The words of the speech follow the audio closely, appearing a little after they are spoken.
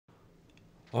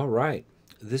All right,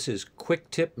 this is quick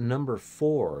tip number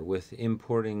 4 with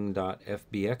importing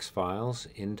 .fbx files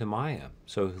into Maya.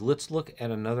 So let's look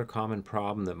at another common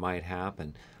problem that might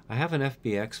happen. I have an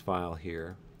FBX file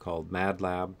here called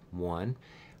MATLAB1. I'm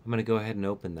going to go ahead and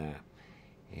open that.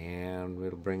 And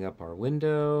it'll bring up our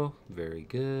window. Very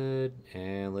good.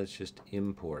 And let's just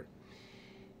import.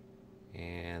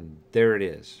 And there it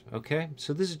is. Okay,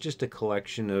 so this is just a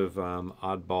collection of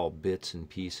oddball bits and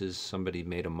pieces. Somebody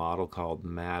made a model called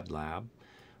MATLAB.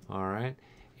 All right,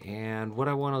 and what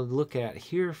I want to look at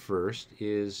here first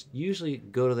is usually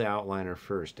go to the outliner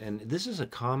first. And this is a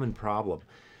common problem.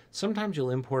 Sometimes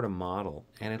you'll import a model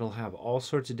and it'll have all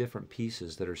sorts of different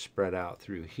pieces that are spread out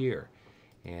through here.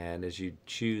 And as you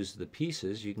choose the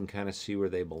pieces, you can kind of see where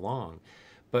they belong.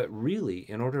 But really,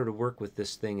 in order to work with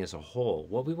this thing as a whole,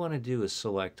 what we want to do is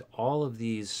select all of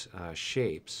these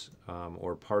shapes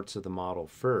or parts of the model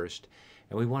first,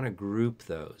 and we want to group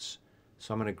those.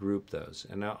 So I'm going to group those.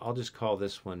 And now I'll just call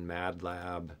this one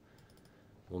MATLAB.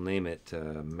 We'll name it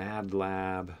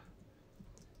MATLAB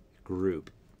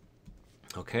Group.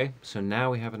 Okay, so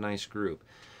now we have a nice group.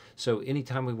 So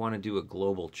anytime we want to do a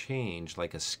global change,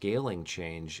 like a scaling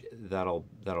change, that'll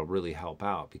really help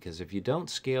out. Because if you don't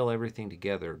scale everything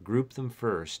together, group them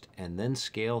first, and then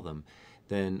scale them,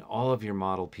 then all of your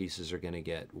model pieces are going to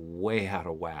get way out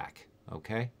of whack,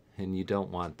 okay? And you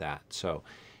don't want that. So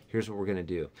here's what we're going to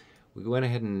do. We went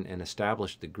ahead and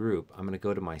established the group. I'm going to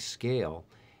go to my scale,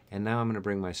 and now I'm going to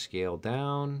bring my scale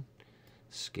down,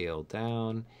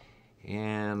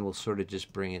 and we'll sort of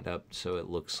just bring it up so it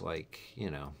looks like,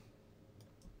 you know,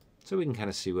 so we can kind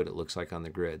of see what it looks like on the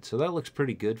grid. So that looks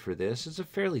pretty good for this. It's a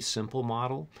fairly simple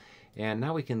model. And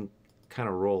now we can kind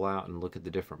of roll out and look at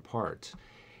the different parts.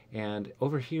 And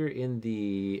over here in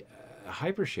the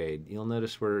hypershade, you'll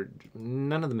notice where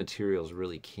none of the materials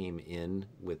really came in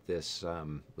with this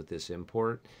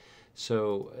import.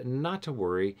 So not to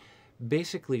worry.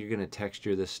 Basically, you're going to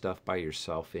texture this stuff by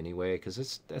yourself anyway,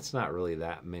 because that's not really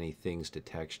that many things to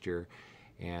texture.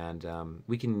 And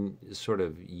we can sort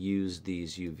of use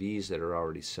these UVs that are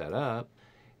already set up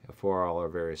for all our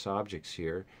various objects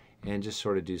here and just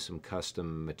sort of do some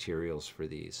custom materials for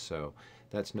these. So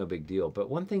that's no big deal.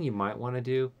 But one thing you might want to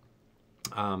do,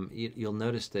 you'll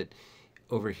notice that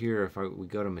over here, if we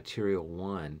go to Material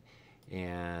 1,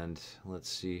 and let's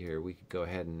see here, we could go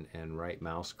ahead and right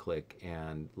mouse click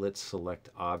and let's select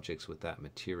objects with that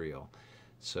material.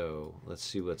 So let's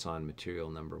see what's on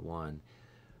material number 1.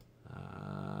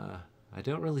 I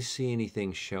don't really see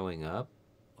anything showing up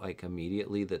like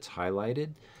immediately that's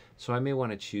highlighted, so I may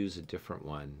want to choose a different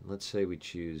one. Let's say we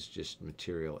choose just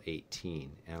material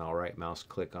 18, and I'll right mouse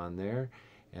click on there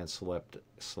and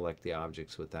select the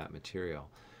objects with that material.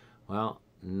 Well,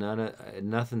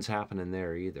 nothing's happening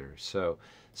there either. So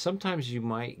sometimes you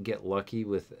might get lucky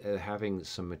with having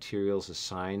some materials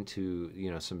assigned to,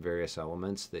 you know, some various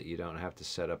elements that you don't have to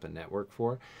set up a network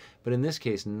for. But in this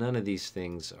case, none of these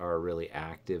things are really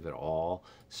active at all.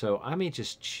 So I may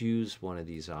just choose one of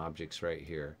these objects right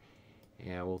here.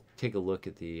 And we'll take a look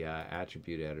at the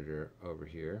attribute editor over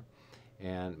here.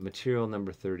 And material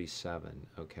number 37.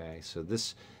 Okay, so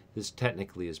this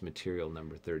technically is material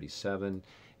number 37.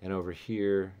 And over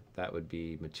here, that would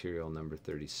be material number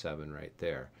 37 right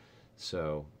there.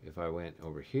 So if I went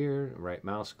over here, right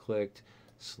mouse clicked,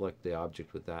 select the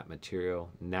object with that material,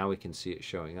 now we can see it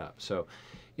showing up. So,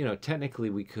 you know,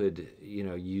 technically we could, you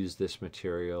know, use this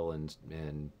material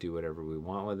and do whatever we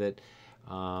want with it.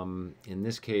 In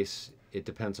this case, it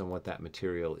depends on what that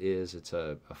material is. It's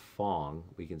a Fong,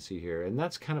 we can see here, and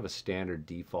that's kind of a standard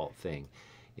default thing.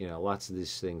 You know, lots of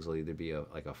these things will either be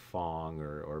like a Fong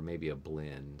or maybe a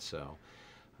blend. So,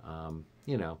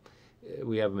 you know,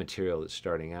 we have a material that's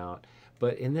starting out.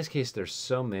 But in this case, there's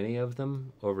so many of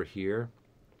them over here.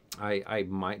 I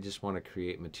might just want to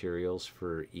create materials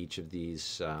for each of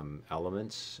these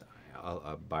elements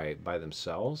by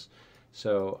themselves.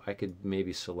 So I could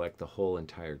maybe select the whole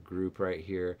entire group right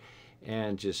here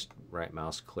and just right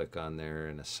mouse click on there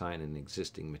and assign an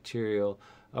existing material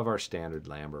of our standard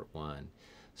Lambert 1.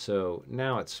 So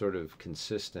now it's sort of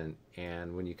consistent,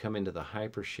 and when you come into the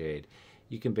hypershade,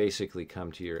 you can basically come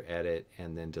to your edit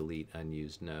and then delete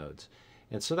unused nodes.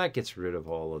 And so that gets rid of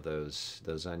all of those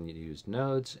unused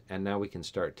nodes, and now we can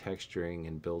start texturing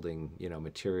and building, you know,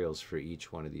 materials for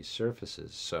each one of these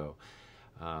surfaces. So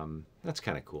that's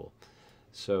kind of cool.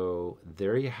 So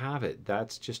there you have it.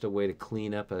 That's just a way to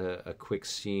clean up a quick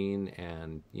scene,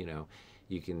 and, you know,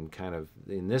 you can kind of,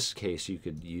 in this case, you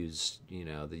could use, you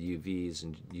know, the UVs,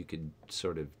 and you could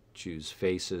sort of choose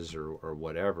faces or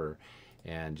whatever,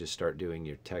 and just start doing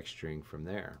your texturing from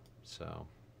there. So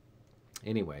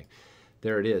anyway,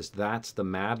 There it is. That's the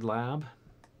Mad Lab.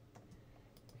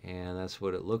 And that's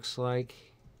what it looks like.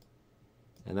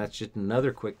 And that's just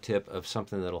another quick tip of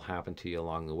something that'll happen to you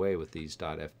along the way with these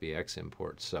 .fbx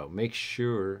imports. So make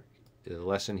sure the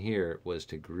lesson here was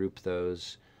to group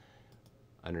those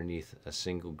underneath a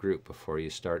single group before you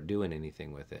start doing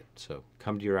anything with it. So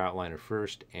come to your outliner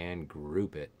first and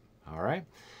group it. All right.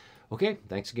 Okay,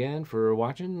 thanks again for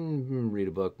watching. Read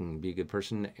a book and be a good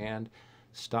person, and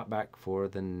stop back for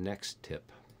the next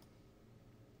tip.